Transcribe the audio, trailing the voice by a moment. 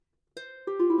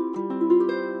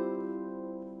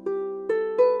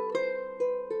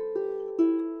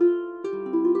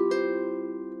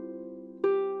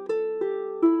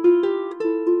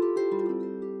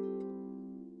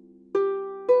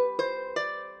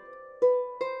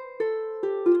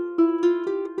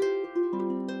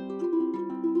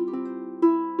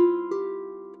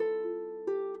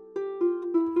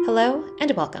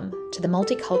and welcome to the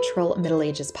Multicultural Middle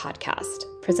Ages podcast,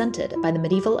 presented by the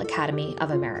Medieval Academy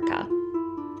of America.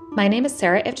 My name is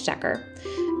Sarah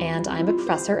Iftedecker, and I'm a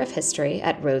professor of history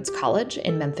at Rhodes College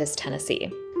in Memphis,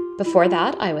 Tennessee. Before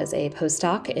that, I was a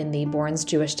postdoc in the Bourne's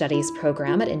Jewish Studies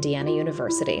program at Indiana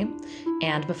University,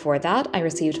 and before that, I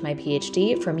received my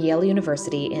PhD from Yale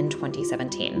University in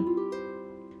 2017.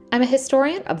 I'm a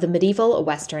historian of the medieval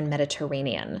Western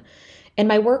Mediterranean, and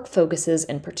my work focuses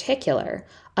in particular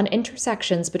on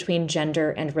intersections between gender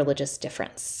and religious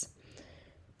difference.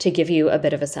 To give you a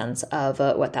bit of a sense of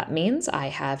what that means, I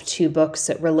have two books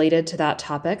related to that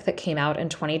topic that came out in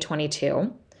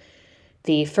 2022.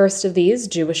 The first of these,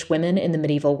 Jewish Women in the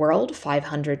Medieval World,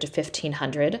 500 to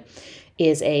 1500,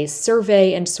 is a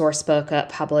survey and sourcebook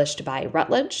published by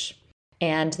Routledge.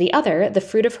 And the other, The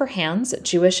Fruit of Her Hands,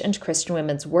 Jewish and Christian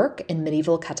Women's Work in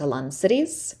Medieval Catalan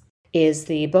Cities, is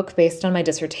the book based on my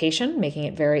dissertation, making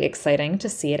it very exciting to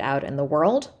see it out in the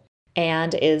world,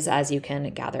 and is, as you can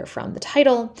gather from the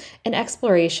title, an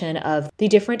exploration of the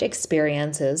different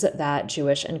experiences that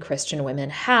Jewish and Christian women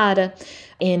had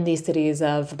in the cities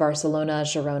of Barcelona,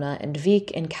 Girona, and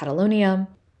Vic in Catalonia,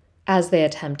 as they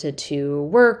attempted to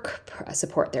work,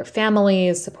 support their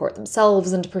families, support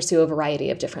themselves, and pursue a variety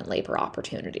of different labor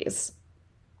opportunities.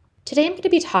 Today I'm going to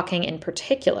be talking in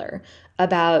particular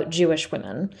about Jewish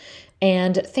women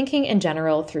and thinking in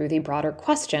general through the broader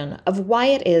question of why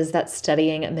it is that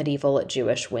studying medieval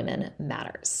Jewish women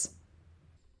matters.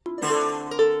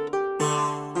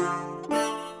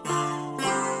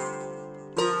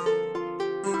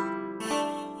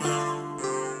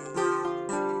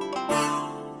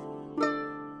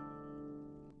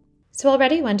 So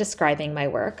already when describing my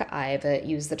work, I've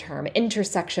used the term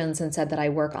intersections and said that I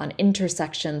work on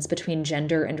intersections between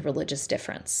gender and religious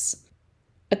difference.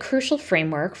 A crucial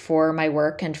framework for my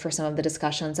work and for some of the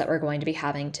discussions that we're going to be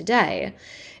having today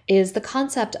is the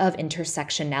concept of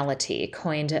intersectionality,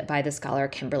 coined by the scholar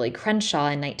Kimberly Crenshaw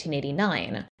in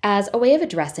 1989, as a way of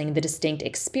addressing the distinct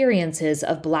experiences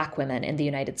of Black women in the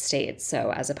United States,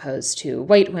 so as opposed to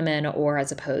white women or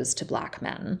as opposed to Black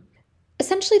men.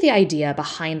 Essentially, the idea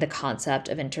behind the concept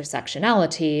of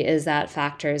intersectionality is that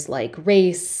factors like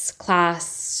race,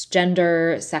 class,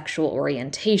 gender, sexual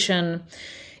orientation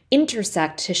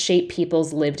intersect to shape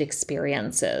people's lived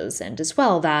experiences, and as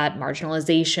well that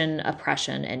marginalization,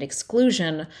 oppression, and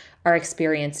exclusion are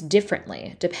experienced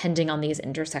differently depending on these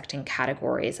intersecting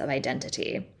categories of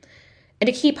identity. And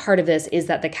a key part of this is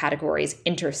that the categories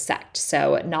intersect,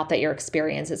 so not that your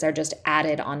experiences are just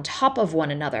added on top of one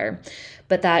another,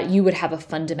 but that you would have a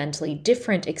fundamentally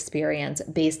different experience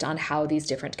based on how these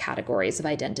different categories of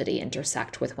identity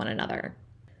intersect with one another.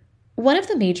 One of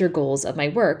the major goals of my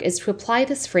work is to apply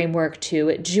this framework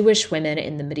to Jewish women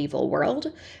in the medieval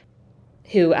world,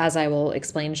 who, as I will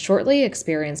explain shortly,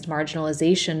 experienced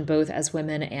marginalization both as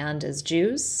women and as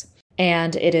Jews.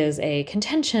 And it is a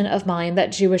contention of mine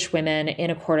that Jewish women, in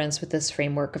accordance with this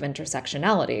framework of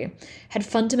intersectionality, had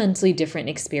fundamentally different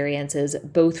experiences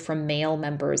both from male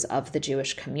members of the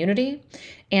Jewish community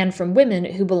and from women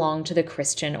who belonged to the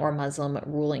Christian or Muslim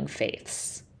ruling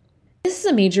faiths. This is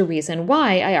a major reason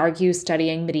why I argue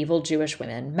studying medieval Jewish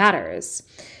women matters,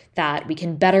 that we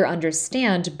can better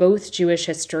understand both Jewish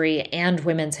history and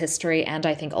women's history, and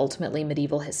I think ultimately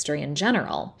medieval history in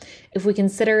general, if we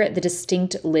consider the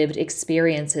distinct lived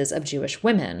experiences of Jewish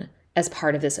women as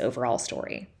part of this overall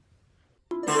story.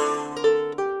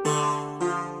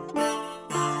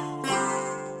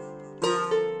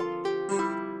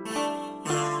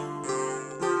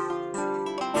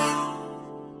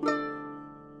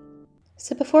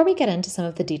 So before we get into some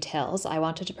of the details, I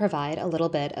wanted to provide a little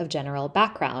bit of general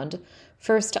background,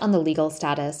 first on the legal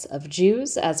status of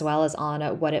Jews, as well as on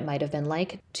what it might have been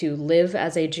like to live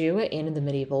as a Jew in the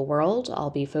medieval world. I'll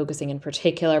be focusing in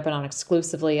particular, but not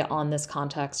exclusively, on this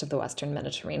context of the Western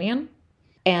Mediterranean.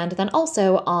 And then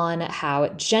also on how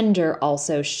gender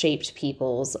also shaped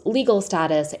people's legal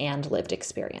status and lived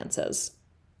experiences.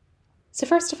 So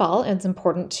first of all, it's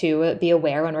important to be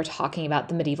aware when we're talking about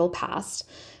the medieval past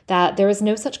that there is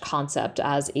no such concept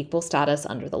as equal status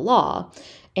under the law,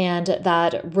 and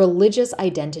that religious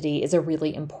identity is a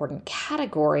really important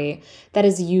category that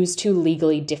is used to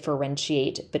legally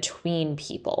differentiate between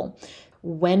people.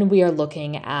 When we are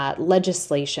looking at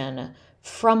legislation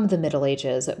from the Middle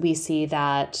Ages, we see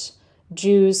that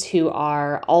Jews who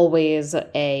are always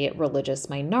a religious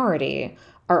minority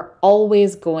are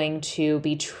always going to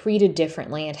be treated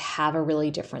differently and have a really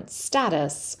different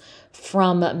status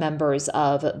from members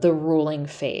of the ruling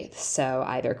faith, so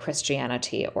either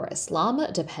Christianity or Islam,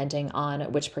 depending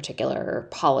on which particular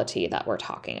polity that we're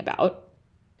talking about.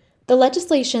 The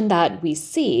legislation that we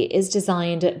see is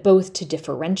designed both to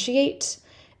differentiate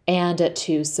and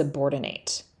to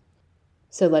subordinate.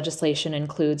 So legislation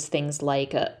includes things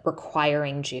like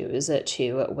requiring Jews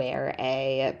to wear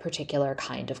a particular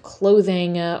kind of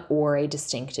clothing or a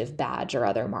distinctive badge or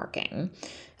other marking.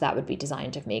 That would be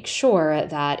designed to make sure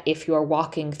that if you're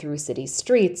walking through city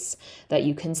streets, that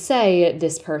you can say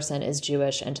this person is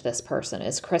Jewish and this person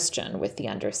is Christian, with the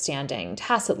understanding,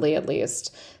 tacitly at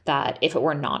least, that if it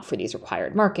were not for these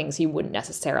required markings, you wouldn't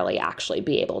necessarily actually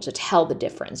be able to tell the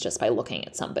difference just by looking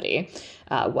at somebody,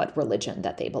 what religion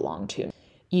that they belong to.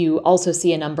 You also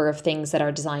see a number of things that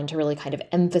are designed to really kind of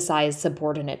emphasize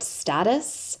subordinate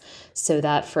status, so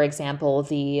that, for example,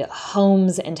 the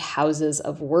homes and houses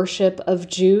of worship of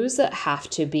Jews have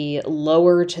to be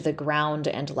lower to the ground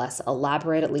and less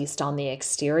elaborate, at least on the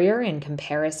exterior, in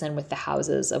comparison with the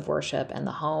houses of worship and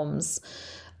the homes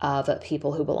of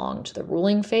people who belong to the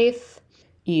ruling faith.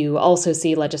 You also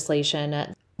see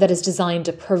legislation that is designed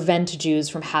to prevent Jews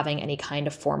from having any kind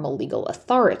of formal legal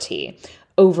authority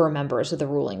over members of the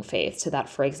ruling faith, so that,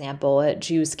 for example,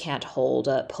 Jews can't hold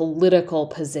political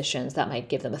positions that might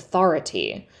give them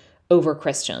authority over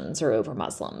Christians or over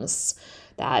Muslims.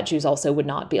 That Jews also would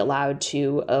not be allowed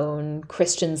to own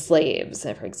Christian slaves,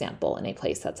 for example, in a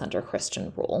place that's under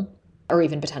Christian rule, or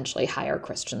even potentially hire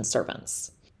Christian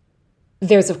servants.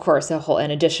 There's, of course, an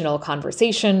additional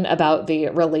conversation about the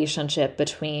relationship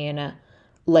between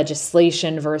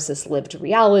legislation versus lived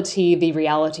reality. The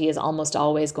reality is almost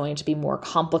always going to be more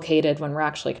complicated when we're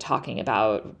actually talking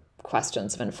about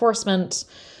questions of enforcement.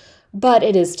 But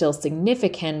it is still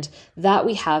significant that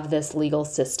we have this legal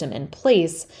system in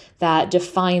place that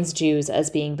defines Jews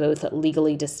as being both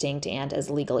legally distinct and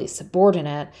as legally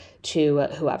subordinate to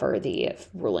whoever the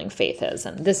ruling faith is.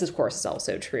 And this, of course, is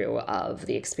also true of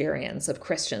the experience of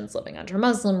Christians living under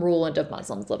Muslim rule and of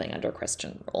Muslims living under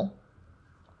Christian rule.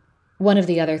 One of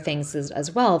the other things is,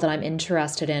 as well, that I'm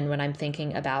interested in when I'm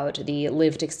thinking about the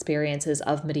lived experiences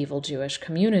of medieval Jewish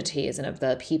communities and of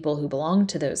the people who belong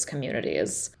to those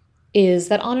communities is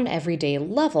that on an everyday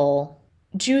level,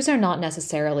 Jews are not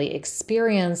necessarily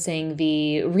experiencing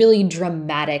the really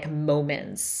dramatic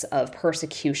moments of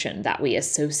persecution that we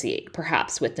associate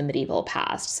perhaps with the medieval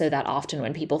past. So that often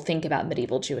when people think about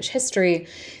medieval Jewish history,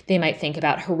 they might think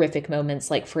about horrific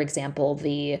moments like, for example,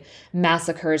 the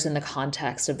massacres in the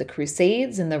context of the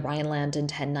Crusades in the Rhineland in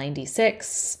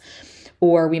 1096.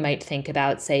 Or we might think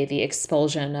about, say, the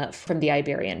expulsion from the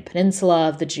Iberian Peninsula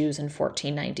of the Jews in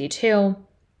 1492.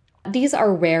 These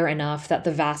are rare enough that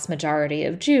the vast majority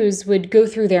of Jews would go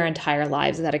through their entire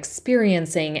lives without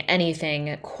experiencing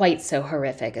anything quite so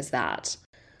horrific as that.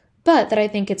 But that I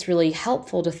think it's really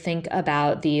helpful to think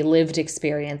about the lived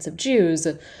experience of Jews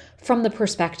from the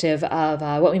perspective of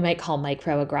what we might call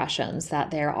microaggressions,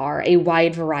 that there are a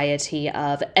wide variety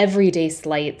of everyday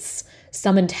slights,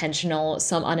 some intentional,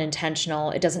 some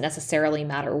unintentional, it doesn't necessarily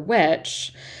matter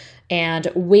which, and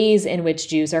ways in which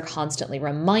Jews are constantly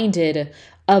reminded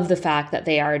of the fact that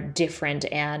they are different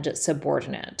and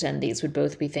subordinate. And these would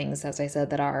both be things, as I said,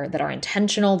 that are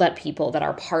intentional, that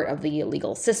are part of the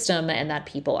legal system, and that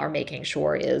people are making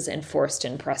sure is enforced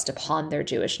and pressed upon their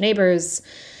Jewish neighbors,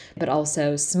 but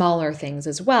also smaller things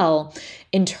as well,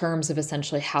 in terms of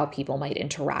essentially how people might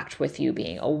interact with you,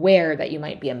 being aware that you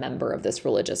might be a member of this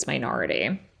religious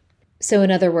minority. So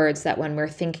in other words, that when we're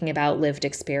thinking about lived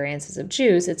experiences of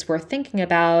Jews, it's worth thinking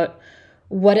about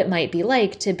what it might be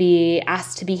like to be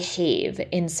asked to behave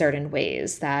in certain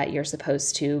ways, that you're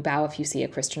supposed to bow if you see a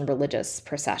Christian religious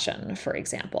procession, for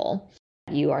example.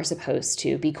 You are supposed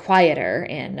to be quieter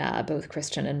in both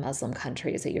Christian and Muslim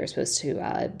countries, that you're supposed to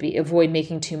avoid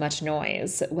making too much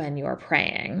noise when you're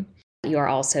praying. You are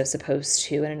also supposed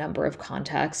to, in a number of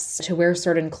contexts, to wear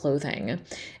certain clothing.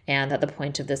 And that the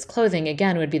point of this clothing,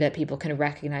 again, would be that people can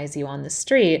recognize you on the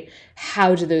street.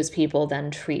 How do those people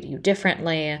then treat you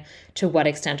differently? To what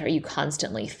extent are you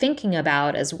constantly thinking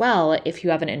about as well, if you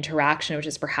have an interaction which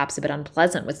is perhaps a bit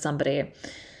unpleasant with somebody,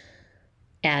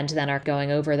 and then are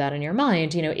going over that in your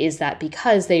mind, is that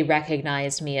because they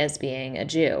recognized me as being a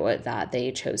Jew that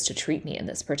they chose to treat me in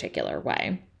this particular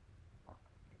way?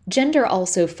 Gender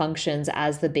also functions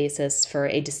as the basis for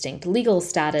a distinct legal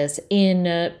status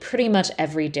in pretty much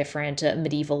every different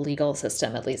medieval legal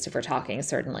system, at least if we're talking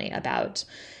certainly about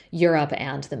Europe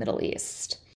and the Middle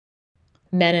East.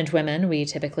 Men and women, we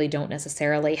typically don't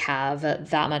necessarily have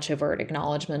that much overt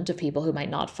acknowledgement of people who might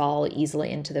not fall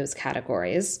easily into those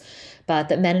categories, but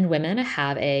that men and women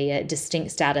have a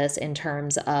distinct status in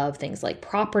terms of things like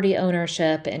property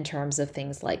ownership, in terms of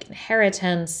things like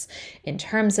inheritance, in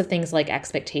terms of things like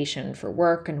expectation for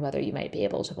work and whether you might be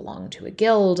able to belong to a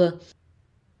guild.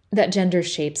 that gender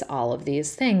shapes all of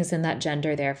these things and that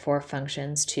gender therefore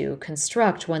functions to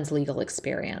construct one's legal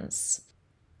experience.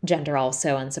 Gender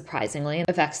also, unsurprisingly,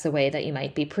 affects the way that you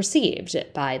might be perceived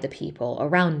by the people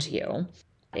around you.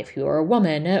 If you are a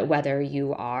woman, whether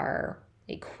you are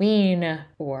a queen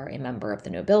or a member of the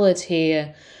nobility,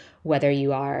 whether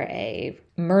you are a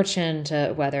merchant,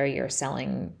 whether you're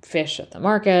selling fish at the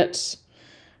market,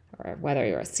 or whether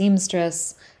you're a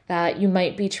seamstress, that you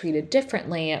might be treated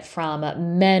differently from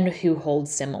men who hold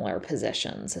similar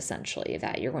positions, essentially,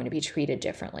 that you're going to be treated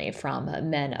differently from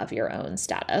men of your own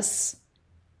status.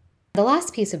 The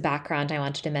last piece of background I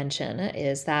wanted to mention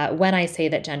is that when I say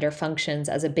that gender functions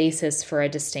as a basis for a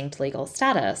distinct legal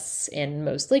status in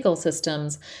most legal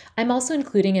systems, I'm also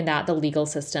including in that the legal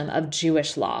system of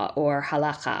Jewish law, or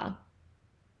halakha.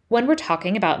 When we're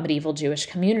talking about medieval Jewish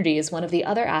communities, one of the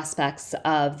other aspects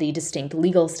of the distinct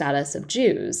legal status of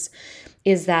Jews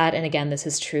is that, and again, this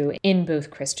is true in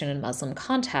both Christian and Muslim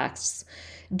contexts,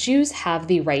 Jews have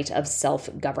the right of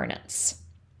self-governance.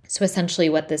 So essentially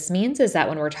what this means is that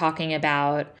when we're talking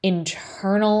about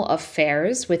internal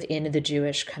affairs within the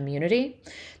Jewish community,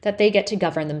 that they get to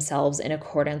govern themselves in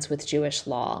accordance with Jewish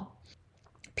law.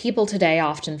 People today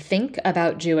often think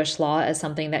about Jewish law as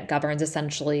something that governs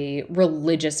essentially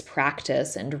religious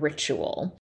practice and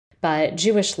ritual. But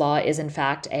Jewish law is in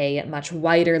fact a much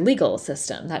wider legal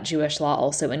system. That Jewish law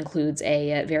also includes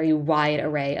a very wide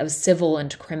array of civil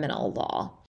and criminal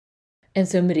law. And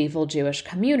so medieval Jewish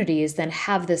communities then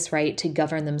have this right to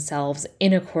govern themselves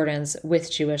in accordance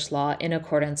with Jewish law, in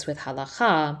accordance with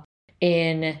halakha,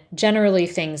 in generally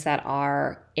things that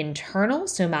are internal,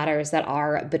 so matters that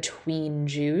are between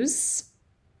Jews.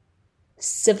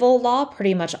 Civil law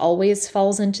pretty much always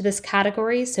falls into this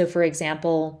category. So for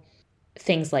example,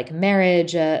 things like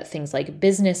marriage, things like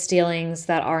business dealings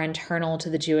that are internal to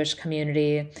the Jewish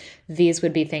community. These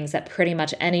would be things that pretty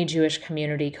much any Jewish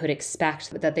community could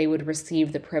expect that they would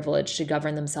receive the privilege to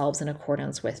govern themselves in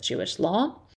accordance with Jewish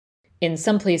law. In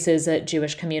some places,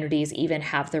 Jewish communities even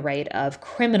have the right of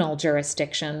criminal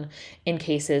jurisdiction in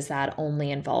cases that only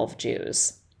involve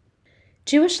Jews.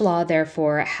 Jewish law,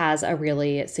 therefore, has a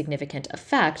really significant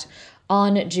effect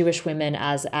on Jewish women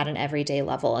as at an everyday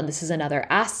level. And this is another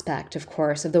aspect, of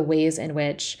course, of the ways in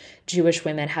which Jewish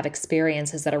women have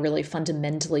experiences that are really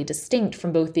fundamentally distinct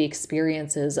from both the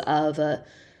experiences of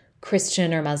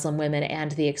Christian or Muslim women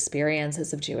and the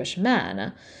experiences of Jewish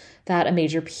men. That a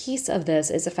major piece of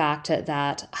this is the fact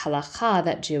that halakha,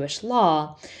 that Jewish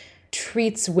law,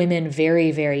 treats women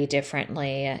very, very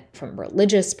differently from a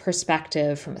religious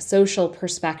perspective, from a social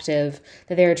perspective,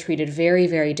 that they are treated very,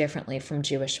 very differently from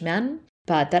Jewish men,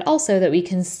 but that also that we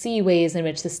can see ways in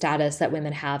which the status that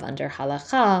women have under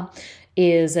halakha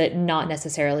is not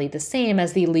necessarily the same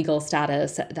as the legal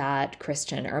status that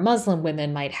Christian or Muslim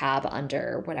women might have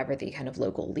under whatever the kind of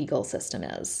local legal system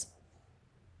is.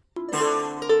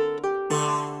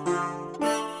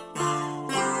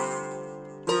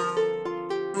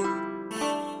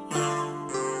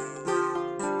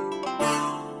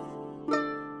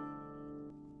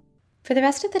 For the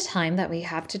rest of the time that we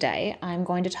have today, I'm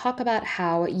going to talk about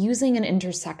how using an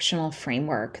intersectional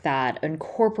framework that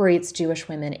incorporates Jewish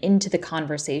women into the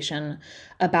conversation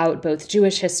about both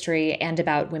Jewish history and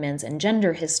about women's and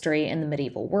gender history in the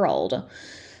medieval world,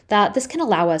 that this can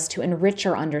allow us to enrich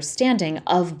our understanding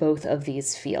of both of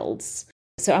these fields.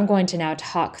 So I'm going to now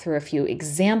talk through a few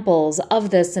examples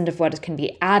of this and of what can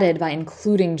be added by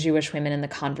including Jewish women in the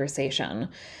conversation.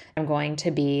 I'm going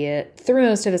to be, through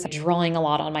most of this, drawing a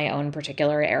lot on my own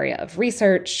particular area of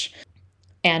research.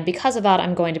 And because of that,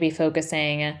 I'm going to be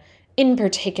focusing in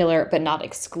particular, but not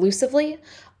exclusively,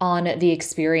 on the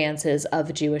experiences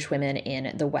of Jewish women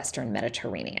in the Western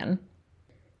Mediterranean.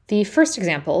 The first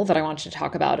example that I wanted to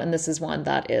talk about, and this is one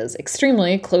that is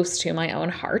extremely close to my own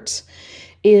heart,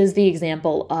 is the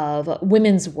example of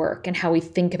women's work and how we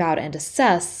think about and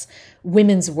assess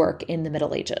women's work in the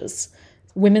Middle Ages.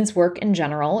 Women's work in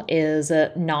general is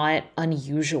not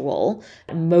unusual.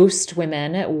 Most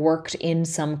women worked in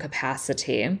some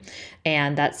capacity,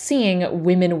 and that seeing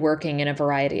women working in a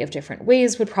variety of different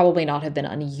ways would probably not have been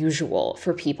unusual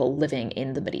for people living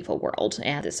in the medieval world,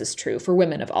 and this is true for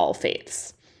women of all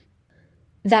faiths.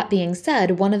 That being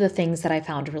said, one of the things that I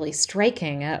found really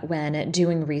striking when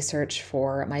doing research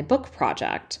for my book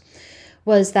project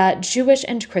was that Jewish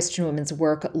and Christian women's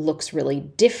work looks really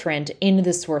different in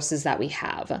the sources that we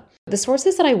have. The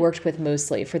sources that I worked with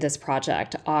mostly for this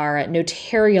project are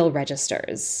notarial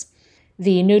registers.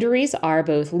 The notaries are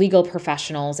both legal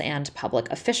professionals and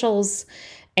public officials,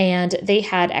 And they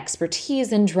had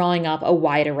expertise in drawing up a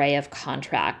wide array of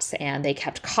contracts, and they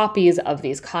kept copies of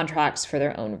these contracts for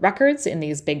their own records in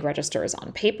these big registers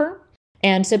on paper.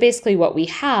 And so basically what we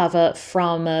have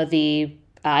from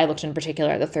I looked in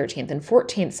particular at the 13th and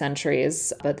 14th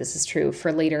centuries, but this is true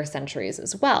for later centuries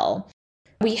as well.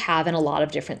 We have in a lot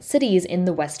of different cities in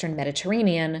the Western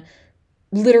Mediterranean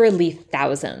literally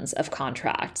thousands of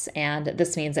contracts. And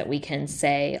this means that we can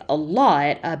say a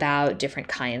lot about different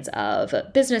kinds of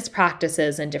business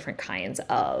practices and different kinds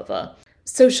of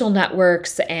social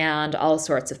networks and all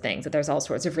sorts of things. That there's all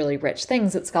sorts of really rich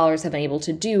things that scholars have been able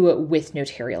to do with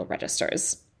notarial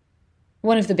registers.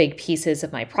 One of the big pieces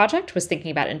of my project was thinking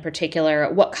about, in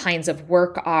particular, what kinds of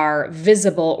work are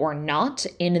visible or not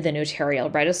in the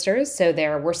notarial registers. So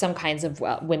there were some kinds of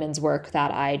women's work that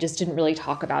I just didn't really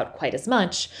talk about quite as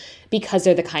much because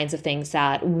they're the kinds of things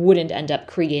that wouldn't end up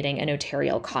creating a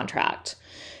notarial contract.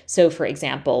 So, for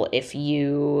example, I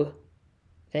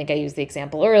think I used the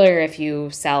example earlier, if you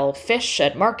sell fish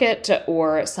at market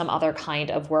or some other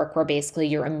kind of work where basically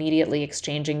you're immediately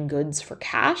exchanging goods for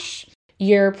cash,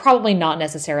 you're probably not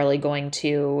necessarily going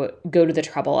to go to the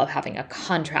trouble of having a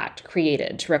contract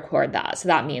created to record that. So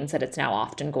that means that it's now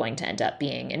often going to end up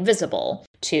being invisible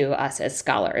to us as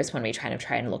scholars when we try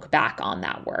and look back on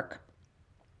that work.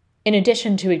 In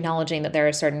addition to acknowledging that there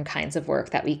are certain kinds of work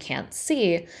that we can't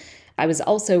see, I was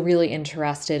also really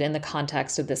interested in the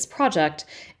context of this project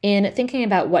in thinking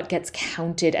about what gets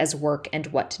counted as work and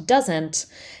what doesn't.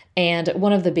 And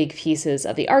one of the big pieces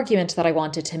of the argument that I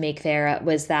wanted to make there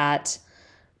was that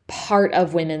part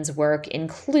of women's work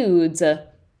includes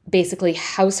basically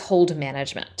household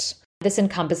management. This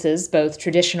encompasses both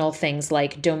traditional things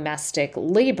like domestic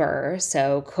labor,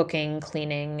 so cooking,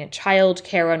 cleaning,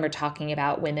 childcare when we're talking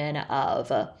about women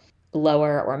of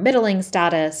lower or middling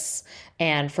status,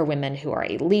 and for women who are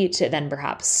elite, then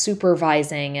perhaps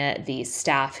supervising the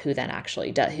staff who then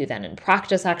in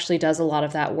practice actually does a lot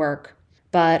of that work.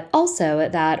 But also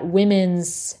that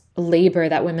women's labor,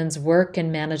 that women's work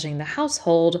in managing the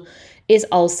household is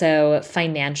also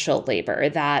financial labor.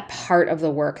 That part of the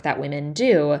work that women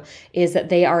do is that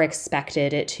they are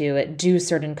expected to do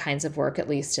certain kinds of work, at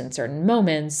least in certain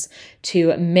moments,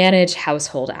 to manage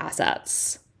household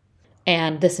assets.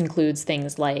 And this includes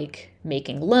things like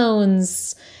making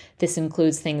loans. This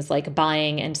includes things like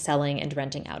buying and selling and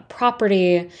renting out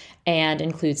property, and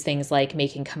includes things like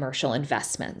making commercial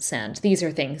investments. And these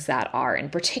are things that are, in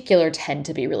particular, tend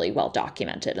to be really well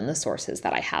documented in the sources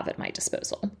that I have at my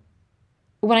disposal.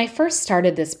 When I first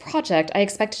started this project, I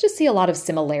expected to see a lot of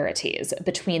similarities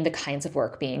between the kinds of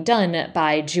work being done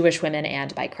by Jewish women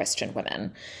and by Christian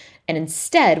women. And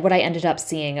instead, what I ended up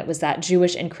seeing was that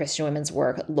Jewish and Christian women's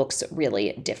work looks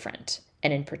really different.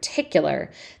 And in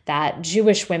particular, that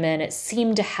Jewish women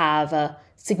seem to have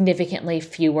significantly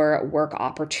fewer work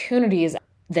opportunities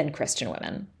than Christian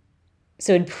women.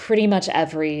 So in pretty much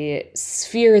every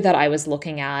sphere that I was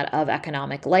looking at of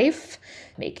economic life,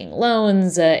 making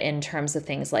loans, in terms of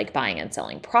things like buying and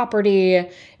selling property,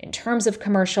 in terms of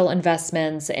commercial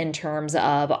investments, in terms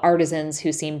of artisans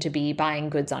who seem to be buying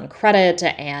goods on credit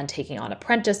and taking on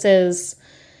apprentices,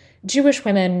 Jewish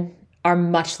women are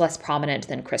much less prominent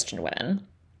than Christian women.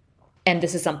 And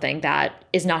this is something that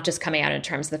is not just coming out in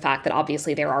terms of the fact that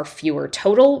obviously there are fewer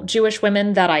total Jewish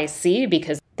women that I see,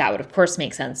 because that would of course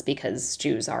make sense because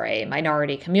Jews are a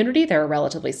minority community. They're a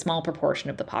relatively small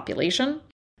proportion of the population.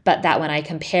 But that when I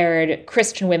compared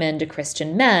Christian women to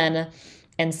Christian men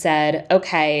and said,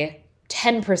 okay,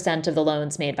 10% of the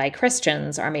loans made by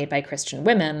Christians are made by Christian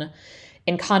women.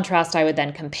 In contrast, I would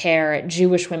then compare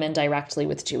Jewish women directly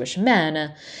with Jewish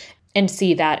men and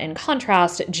see that, in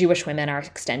contrast, Jewish women are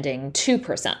extending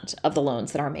 2% of the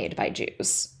loans that are made by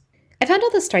Jews. I found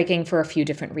all this striking for a few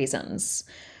different reasons.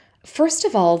 First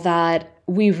of all, that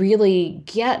we really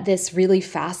get this really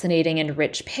fascinating and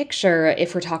rich picture,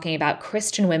 if we're talking about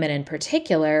Christian women in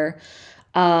particular,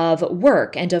 of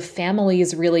work and of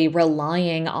families really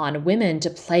relying on women to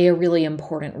play a really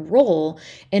important role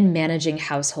in managing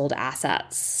household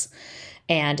assets.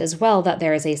 And as well, that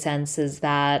there is a sense is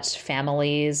that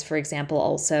families, for example,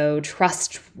 also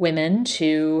trust women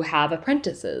to have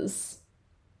apprentices.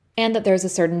 And that there's a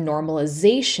certain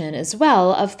normalization as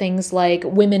well of things like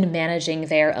women managing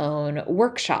their own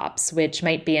workshops, which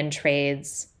might be in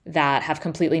trades that have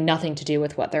completely nothing to do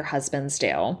with what their husbands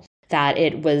do. That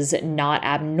it was not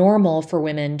abnormal for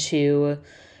women to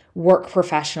work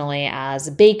professionally as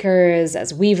bakers,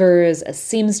 as weavers, as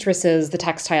seamstresses. The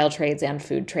textile trades and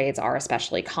food trades are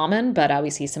especially common, but we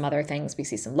see some other things. We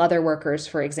see some leather workers,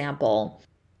 for example.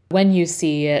 When you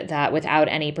see that without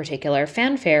any particular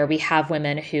fanfare, we have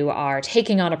women who are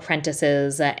taking on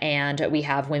apprentices and we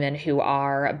have women who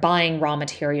are buying raw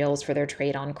materials for their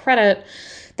trade on credit,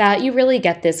 that you really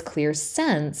get this clear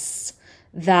sense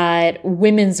that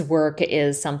women's work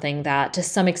is something that to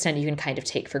some extent you can kind of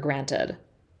take for granted.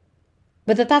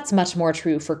 But that's much more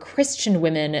true for Christian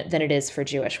women than it is for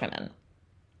Jewish women.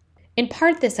 In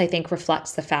part, this, I think,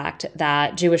 reflects the fact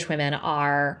that Jewish women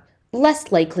are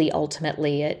less likely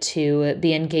ultimately to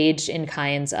be engaged in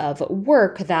kinds of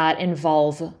work that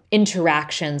involve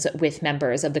interactions with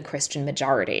members of the Christian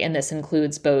majority. And this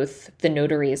includes both the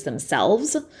notaries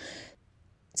themselves,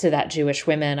 so that Jewish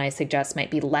women, I suggest,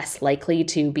 might be less likely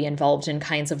to be involved in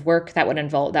kinds of work that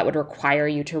would require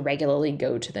you to regularly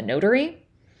go to the notary,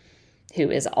 who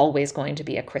is always going to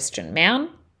be a Christian man.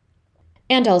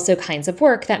 And also kinds of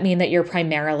work that mean that you're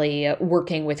primarily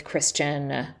working with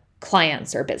Christian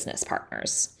clients or business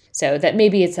partners. So that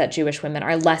maybe it's that Jewish women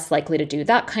are less likely to do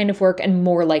that kind of work and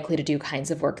more likely to do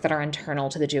kinds of work that are internal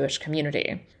to the Jewish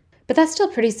community. But that's still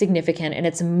pretty significant, and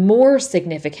it's more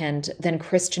significant than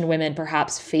Christian women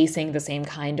perhaps facing the same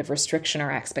kind of restriction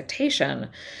or expectation,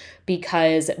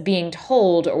 because being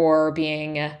told or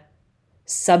being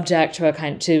subject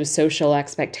to social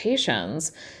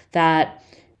expectations that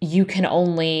you can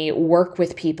only work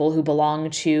with people who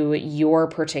belong to your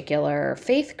particular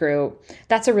faith group,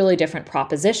 that's a really different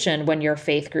proposition when your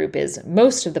faith group is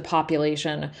most of the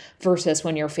population versus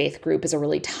when your faith group is a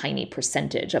really tiny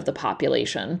percentage of the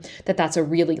population. That's a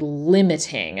really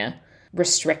limiting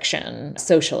restriction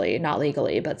socially, not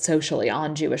legally, but socially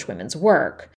on Jewish women's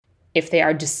work, if they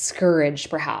are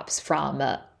discouraged perhaps from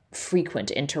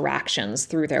frequent interactions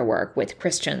through their work with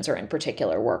Christians, or in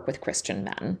particular work with Christian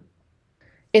men.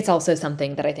 It's also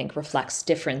something that I think reflects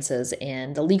differences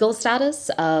in the legal status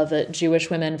of Jewish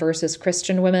women versus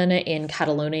Christian women in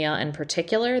Catalonia in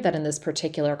particular, that in this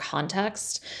particular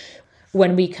context,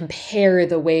 when we compare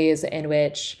the ways in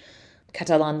which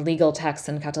Catalan legal texts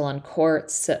and Catalan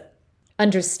courts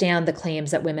understand the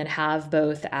claims that women have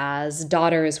both as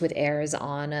daughters with heirs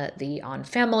on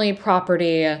family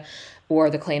property, or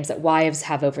the claims that wives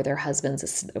have over their husbands'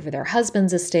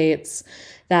 estates,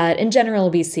 that in general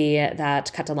we see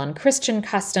that Catalan Christian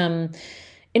custom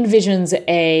envisions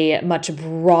a much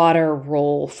broader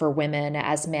role for women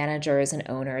as managers and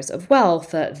owners of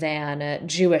wealth than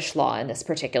Jewish law in this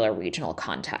particular regional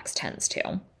context tends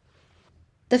to.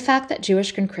 The fact that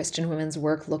Jewish and Christian women's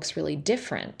work looks really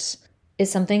different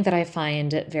is something that I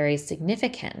find very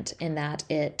significant, in that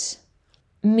it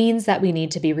means that we need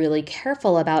to be really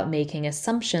careful about making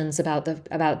assumptions about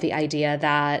the idea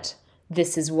that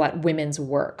this is what women's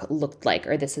work looked like,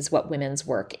 or this is what women's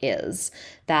work is.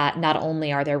 That not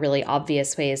only are there really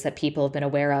obvious ways that people have been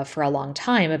aware of for a long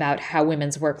time about how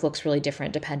women's work looks really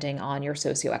different depending on your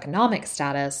socioeconomic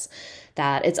status,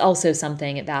 that it's also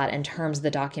something that in terms of the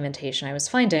documentation I was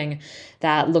finding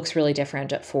that looks really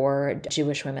different for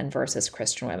Jewish women versus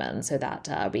Christian women, so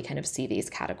that we kind of see these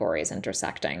categories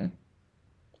intersecting.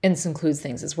 And this includes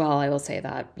things as well, I will say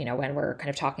that, when we're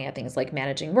kind of talking about things like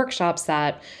managing workshops,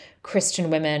 that Christian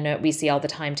women we see all the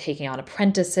time taking on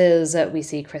apprentices. We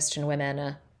see Christian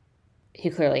women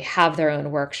who clearly have their own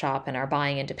workshop and are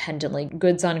buying independently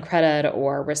goods on credit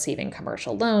or receiving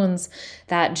commercial loans.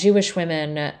 That Jewish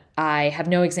women, I have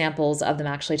no examples of them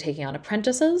actually taking on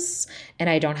apprentices, and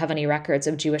I don't have any records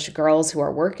of Jewish girls who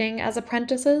are working as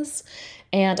apprentices.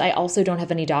 And I also don't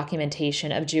have any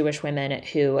documentation of Jewish women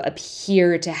who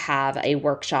appear to have a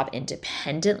workshop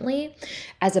independently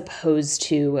as opposed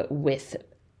to with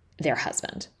their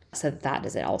husband. So that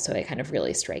is also a kind of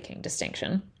really striking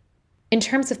distinction. In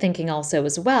terms of thinking also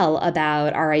as well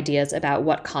about our ideas about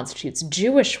what constitutes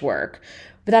Jewish work,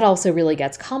 but that also really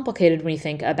gets complicated when you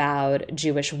think about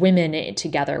Jewish women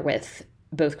together with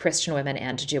both Christian women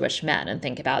and Jewish men, and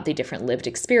think about the different lived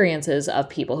experiences of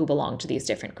people who belong to these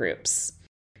different groups.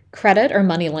 Credit or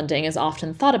money lending is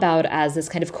often thought about as this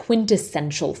kind of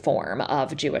quintessential form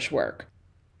of Jewish work.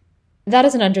 That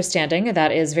is an understanding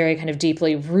that is very kind of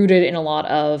deeply rooted in a lot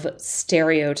of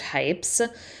stereotypes,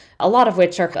 a lot of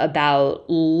which are about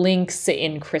links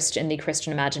in the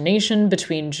Christian imagination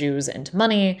between Jews and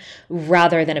money,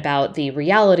 rather than about the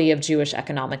reality of Jewish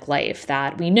economic life,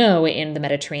 that we know in the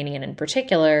Mediterranean in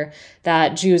particular,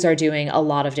 that Jews are doing a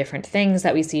lot of different things,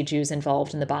 that we see Jews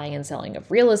involved in the buying and selling of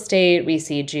real estate. We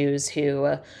see Jews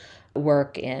who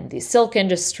work in the silk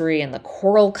industry and the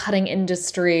coral cutting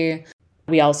industry.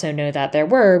 We also know that there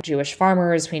were Jewish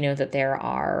farmers. We know that there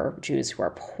are Jews who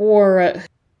are poor,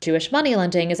 Jewish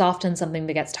moneylending is often something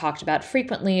that gets talked about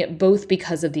frequently, both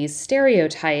because of these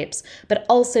stereotypes, but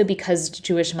also because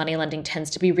Jewish moneylending tends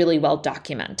to be really well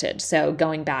documented. So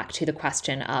going back to the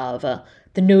question of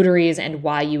the notaries and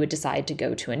why you would decide to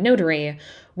go to a notary,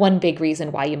 one big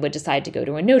reason why you would decide to go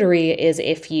to a notary is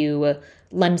if you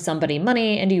lend somebody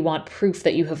money and you want proof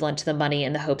that you have lent them money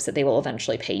in the hopes that they will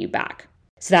eventually pay you back.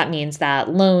 So that means that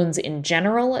loans in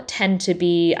general tend to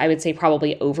be, I would say,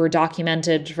 probably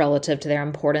over-documented relative to their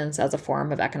importance as a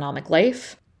form of economic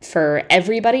life for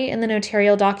everybody in the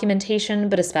notarial documentation,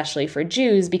 but especially for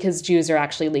Jews, because Jews are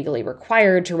actually legally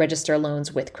required to register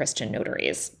loans with Christian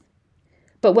notaries.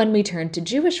 But when we turn to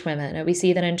Jewish women, we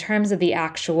see that in terms of the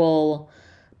actual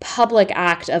public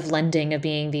act of lending, of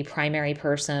being the primary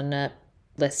person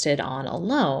listed on a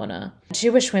loan,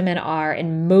 Jewish women are,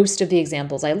 in most of the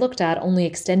examples I looked at, only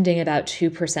extending about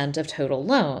 2% of total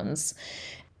loans.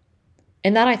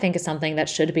 And that, I think, is something that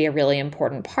should be a really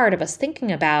important part of us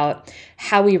thinking about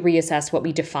how we reassess what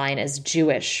we define as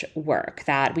Jewish work,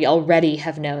 that we already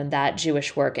have known that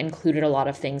Jewish work included a lot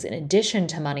of things in addition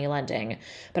to money lending.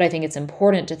 But I think it's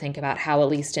important to think about how, at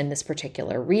least in this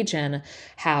particular region,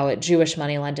 how Jewish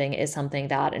money lending is something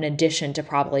that, in addition to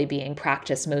probably being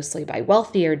practiced mostly by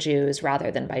wealthier Jews rather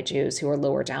than by Jews who are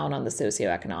lower down on the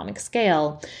socioeconomic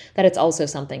scale, that it's also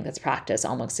something that's practiced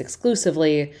almost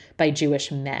exclusively by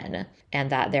Jewish men. And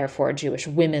that therefore Jewish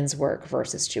women's work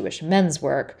versus Jewish men's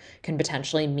work can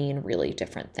potentially mean really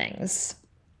different things.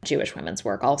 Jewish women's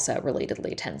work also,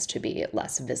 relatedly, tends to be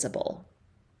less visible.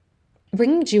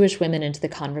 Bringing Jewish women into the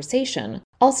conversation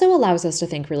also allows us to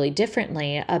think really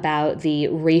differently about the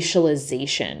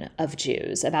racialization of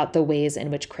Jews, about the ways in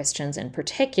which Christians in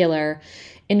particular,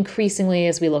 increasingly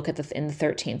as we look at in the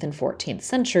 13th and 14th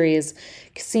centuries,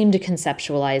 seem to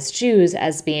conceptualize Jews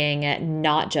as being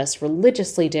not just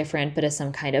religiously different, but as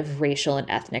some kind of racial and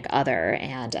ethnic other,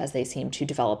 and as they seem to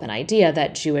develop an idea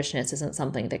that Jewishness isn't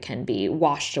something that can be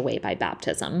washed away by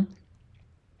baptism.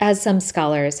 As some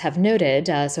scholars have noted,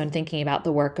 so in thinking about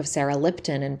the work of Sarah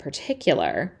Lipton in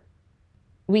particular,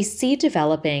 we see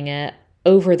developing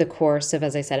over the course of,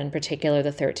 as I said, in particular,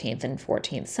 the 13th and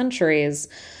 14th centuries,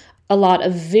 a lot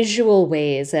of visual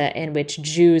ways in which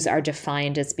Jews are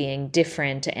defined as being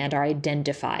different and are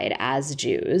identified as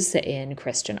Jews in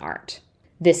Christian art.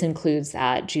 This includes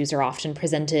that Jews are often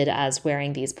presented as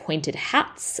wearing these pointed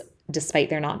hats, despite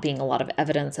there not being a lot of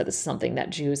evidence that this is something that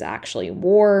Jews actually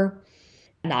wore.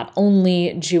 Not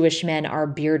only Jewish men are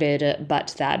bearded,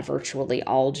 but that virtually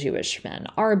all Jewish men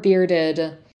are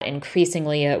bearded.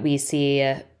 Increasingly, we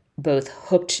see both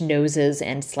hooked noses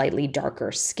and slightly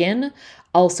darker skin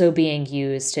also being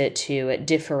used to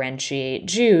differentiate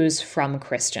Jews from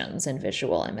Christians in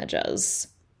visual images.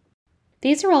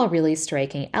 These are all really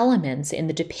striking elements in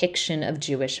the depiction of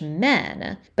Jewish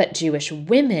men, but Jewish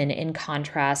women, in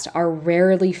contrast, are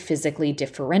rarely physically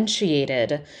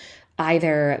differentiated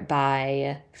either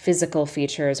by physical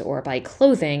features or by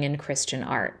clothing in Christian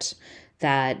art,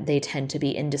 that they tend to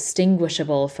be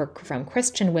indistinguishable from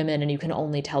Christian women, and you can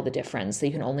only tell the difference.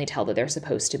 You can only tell that they're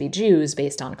supposed to be Jews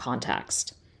based on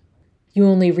context. You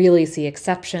only really see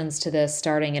exceptions to this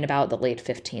starting in about the late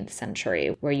 15th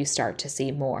century, where you start to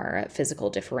see more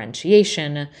physical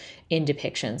differentiation in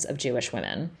depictions of Jewish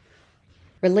women.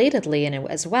 Relatedly, and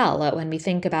as well, when we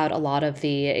think about a lot of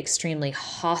the extremely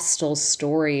hostile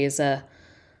stories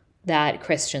that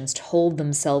Christians told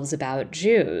themselves about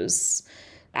Jews,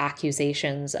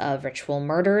 accusations of ritual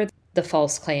murder, the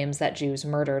false claims that Jews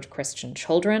murdered Christian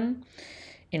children,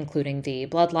 including the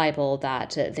blood libel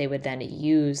that they would then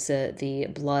use the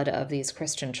blood of these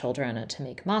Christian children to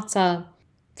make matzah.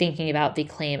 Thinking about the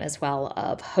claim as well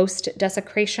of host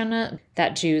desecration,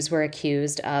 that Jews were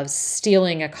accused of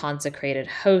stealing a consecrated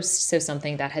host, so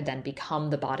something that had then become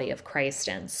the body of Christ,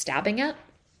 and stabbing it.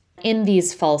 In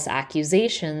these false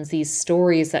accusations, these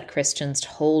stories that Christians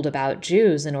told about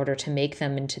Jews in order to make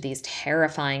them into these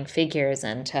terrifying figures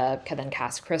and to then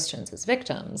cast Christians as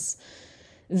victims,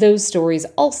 those stories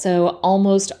also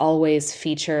almost always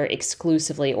feature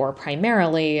exclusively or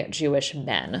primarily Jewish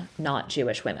men, not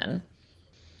Jewish women.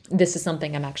 This is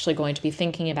something I'm actually going to be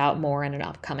thinking about more in an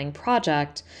upcoming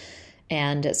project,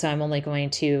 and so I'm only going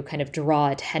to kind of draw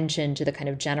attention to the kind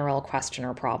of general question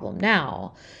or problem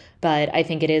now. But I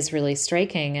think it is really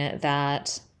striking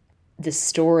that the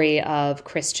story of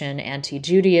Christian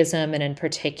anti-Judaism, and in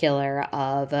particular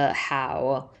of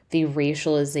how the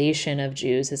racialization of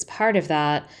Jews is part of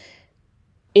that,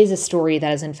 is a story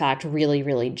that is in fact really,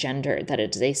 really gendered, that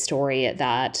it is a story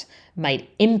that might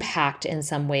impact in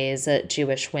some ways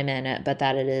Jewish women, but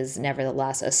that it is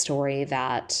nevertheless a story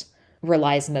that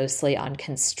relies mostly on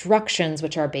constructions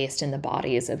which are based in the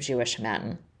bodies of Jewish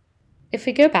men. If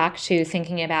we go back to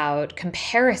thinking about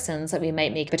comparisons that we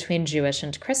might make between Jewish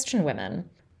and Christian women,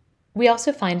 we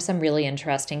also find some really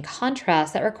interesting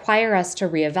contrasts that require us to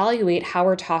reevaluate how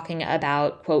we're talking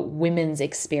about, quote, women's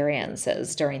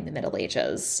experiences during the Middle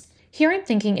Ages. Here I'm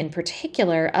thinking in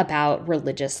particular about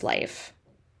religious life.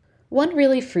 One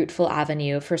really fruitful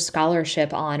avenue for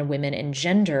scholarship on women and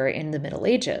gender in the Middle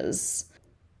Ages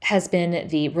has been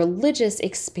the religious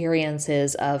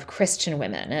experiences of Christian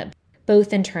women,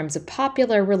 both in terms of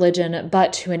popular religion,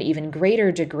 but to an even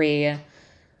greater degree,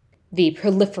 the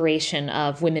proliferation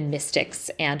of women mystics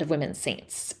and of women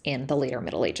saints in the later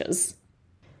Middle Ages.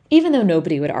 Even though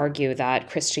nobody would argue that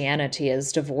Christianity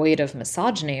is devoid of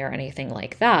misogyny or anything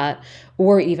like that,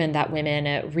 or even that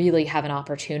women really have an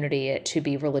opportunity to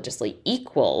be religiously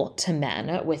equal to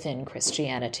men within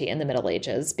Christianity in the Middle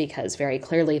Ages, because very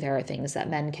clearly there are things that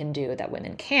men can do that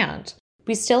women can't,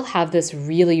 we still have this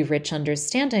really rich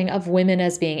understanding of women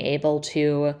as being able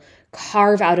to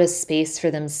carve out a space for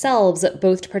themselves,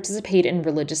 both to participate in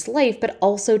religious life, but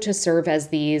also to serve as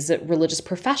these religious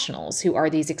professionals who are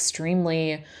these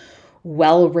extremely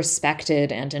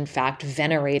well-respected and, in fact,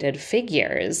 venerated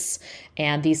figures.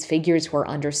 And these figures were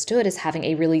understood as having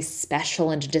a really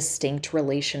special and distinct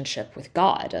relationship with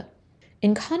God.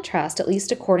 In contrast, at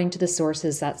least according to the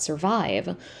sources that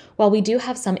survive, while we do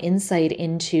have some insight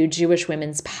into Jewish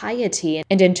women's piety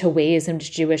and into ways in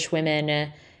which Jewish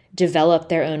women develop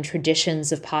their own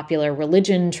traditions of popular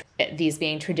religion, these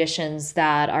being traditions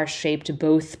that are shaped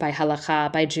both by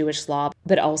halakha, by Jewish law,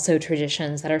 but also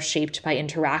traditions that are shaped by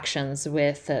interactions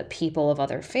with people of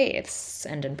other faiths,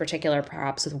 and in particular,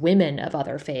 perhaps with women of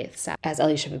other faiths, as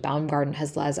Elisabeth Baumgarten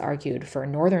has argued for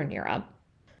Northern Europe.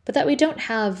 But that we don't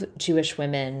have Jewish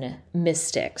women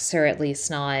mystics, or at least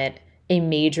not a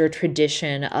major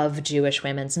tradition of Jewish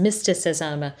women's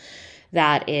mysticism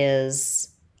that is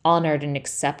honored and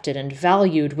accepted and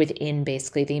valued within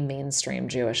basically the mainstream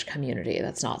Jewish community.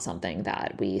 That's not something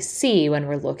that we see when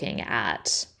we're looking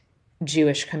at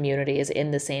Jewish communities in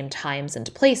the same times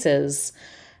and places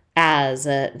as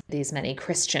these many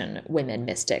Christian women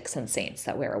mystics and saints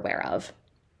that we're aware of.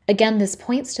 Again, this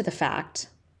points to the fact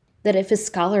that if as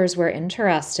scholars were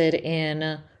interested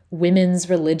in women's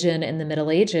religion in the Middle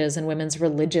Ages and women's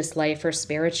religious life or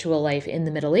spiritual life in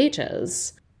the Middle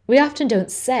Ages, we often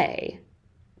don't say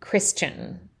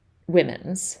Christian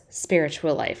women's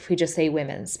spiritual life. We just say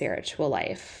women's spiritual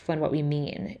life when what we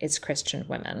mean is Christian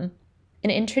women.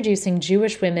 And introducing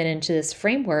Jewish women into this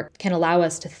framework can allow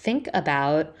us to think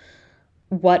about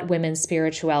what women's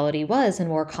spirituality was in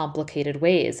more complicated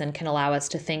ways, and can allow us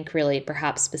to think really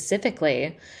perhaps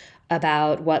specifically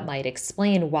about what might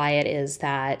explain why it is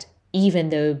that even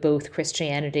though both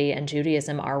Christianity and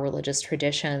Judaism are religious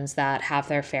traditions that have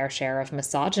their fair share of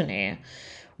misogyny,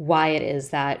 why it is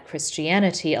that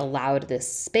Christianity allowed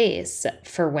this space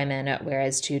for women,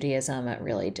 whereas Judaism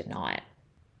really did not.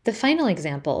 The final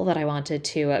example that I wanted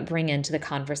to bring into the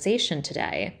conversation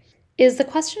today is the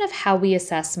question of how we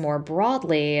assess more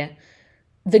broadly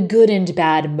the good and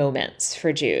bad moments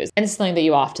for Jews. And it's something that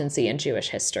you often see in Jewish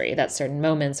history, that certain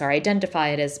moments are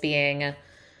identified as being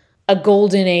a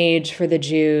golden age for the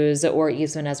Jews, or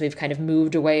even as we've kind of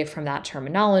moved away from that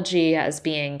terminology, as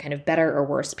being kind of better or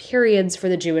worse periods for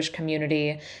the Jewish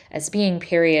community, as being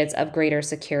periods of greater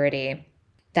security,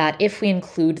 that if we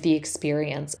include the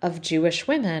experience of Jewish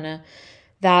women,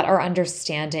 that our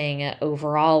understanding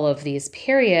overall of these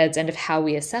periods and of how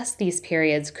we assess these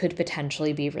periods could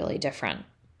potentially be really different.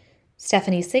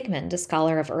 Stephanie Sigmund, a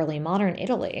scholar of early modern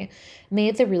Italy,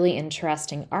 made the really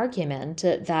interesting argument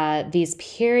that these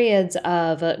periods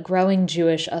of growing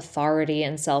Jewish authority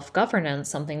and self-governance,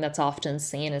 something that's often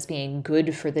seen as being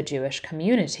good for the Jewish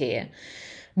community,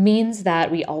 means that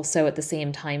we also at the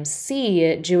same time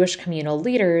see Jewish communal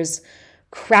leaders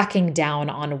cracking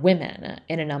down on women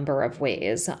in a number of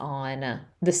ways, on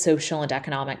the social and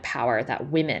economic power that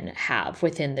women have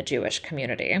within the Jewish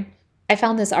community. I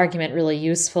found this argument really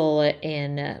useful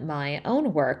in my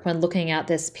own work when looking at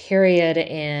this period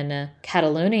in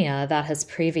Catalonia that has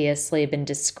previously been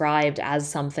described as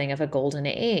something of a golden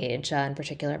age, in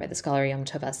particular by the scholar Yom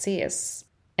Tov Assis.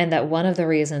 And that one of the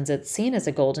reasons it's seen as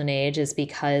a golden age is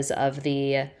because of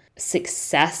the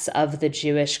success of the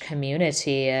Jewish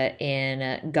community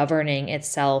in governing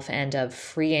itself and of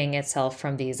freeing itself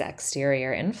from these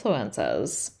exterior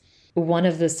influences. One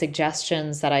of the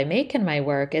suggestions that I make in my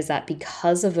work is that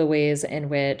because of the ways in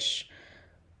which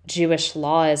Jewish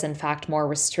law is in fact more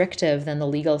restrictive than the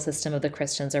legal system of the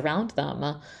Christians around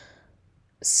them,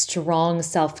 strong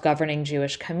self-governing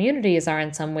Jewish communities are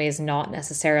in some ways not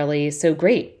necessarily so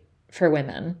great for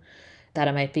women, that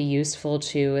it might be useful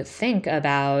to think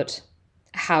about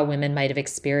how women might have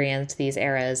experienced these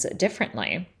eras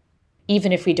differently.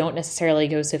 Even if we don't necessarily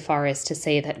go so far as to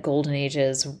say that golden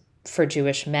ages for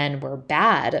Jewish men were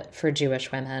bad for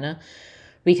Jewish women,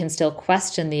 we can still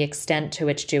question the extent to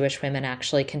which Jewish women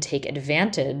actually can take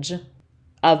advantage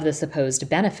of the supposed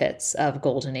benefits of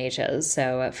golden ages.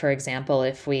 So, for example,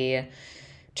 if we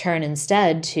turn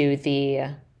instead to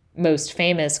the most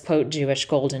famous, quote, Jewish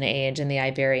golden age in the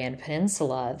Iberian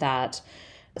Peninsula, that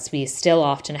we still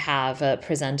often have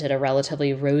presented a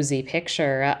relatively rosy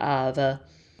picture of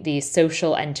the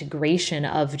social integration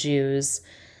of Jews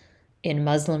in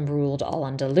Muslim-ruled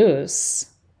Al-Andalus,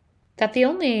 that the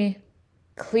only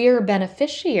clear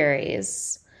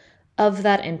beneficiaries of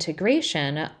that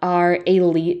integration are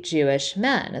elite Jewish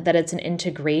men, that it's an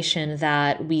integration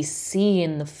that we see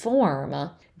in the form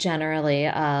generally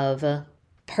of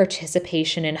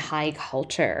participation in high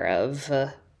culture, of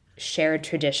shared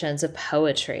traditions of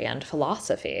poetry and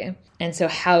philosophy. And so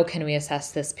how can we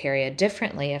assess this period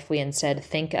differently if we instead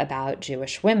think about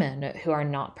Jewish women who are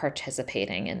not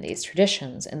participating in these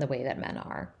traditions in the way that men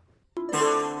are?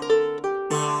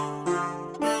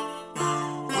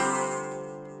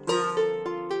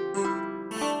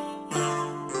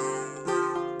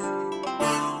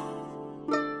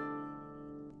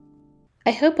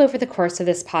 I hope over the course of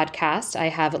this podcast, I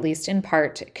have, at least in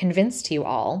part, convinced you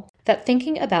all that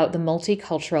thinking about the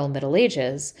multicultural Middle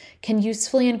Ages can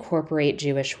usefully incorporate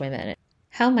Jewish women.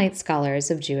 How might scholars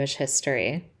of Jewish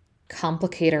history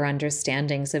complicate our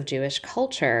understandings of Jewish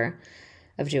culture,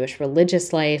 of Jewish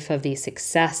religious life, of the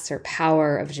success or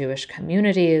power of Jewish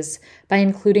communities by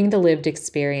including the lived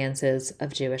experiences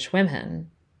of Jewish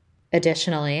women?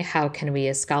 Additionally, how can we,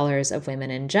 as scholars of women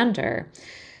and gender,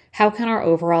 how can our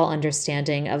overall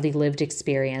understanding of the lived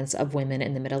experience of women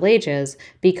in the Middle Ages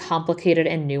be complicated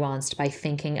and nuanced by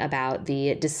thinking about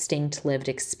the distinct lived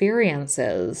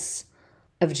experiences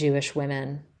of Jewish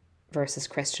women versus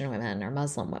Christian women or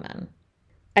Muslim women?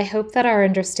 I hope that our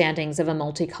understandings of a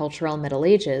multicultural Middle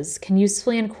Ages can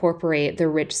usefully incorporate the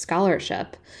rich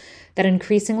scholarship that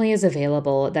increasingly is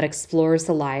available that explores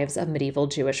the lives of medieval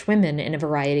Jewish women in a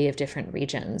variety of different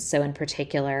regions. So in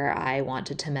particular, I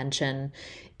wanted to mention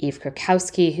Eve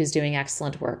Krakowski, who's doing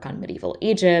excellent work on medieval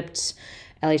Egypt,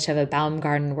 Elisheva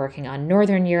Baumgarten working on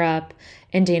Northern Europe,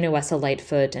 and Dana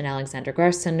Wessel-Lightfoot and Alexander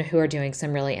Garson, who are doing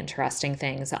some really interesting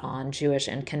things on Jewish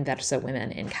and converso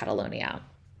women in Catalonia.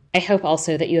 I hope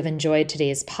also that you have enjoyed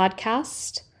today's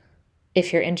podcast.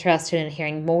 If you're interested in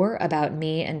hearing more about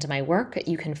me and my work,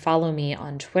 you can follow me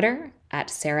on Twitter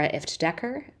at Sarah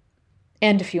Ift-Decker.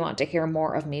 And if you want to hear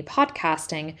more of me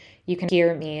podcasting, you can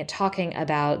hear me talking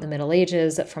about the Middle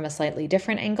Ages from a slightly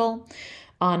different angle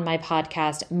on my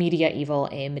podcast, Media Evil,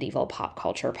 a medieval pop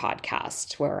culture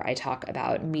podcast, where I talk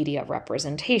about media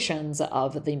representations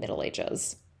of the Middle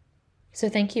Ages. So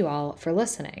thank you all for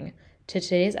listening to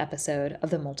today's episode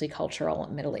of the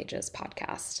Multicultural Middle Ages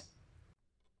podcast.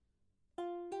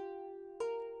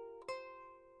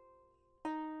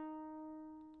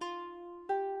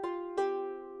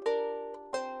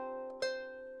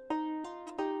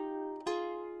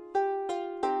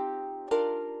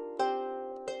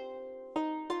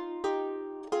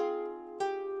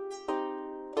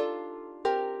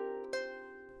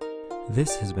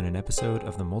 This has been an episode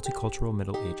of the Multicultural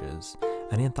Middle Ages,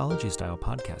 an anthology-style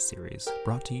podcast series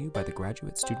brought to you by the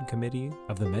Graduate Student Committee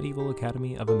of the Medieval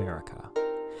Academy of America.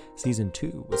 Season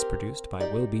 2 was produced by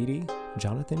Will Beatty,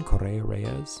 Jonathan Correa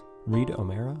Reyes, Reed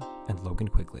O'Mara, and Logan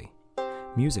Quigley.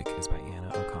 Music is by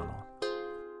Anna O'Connell.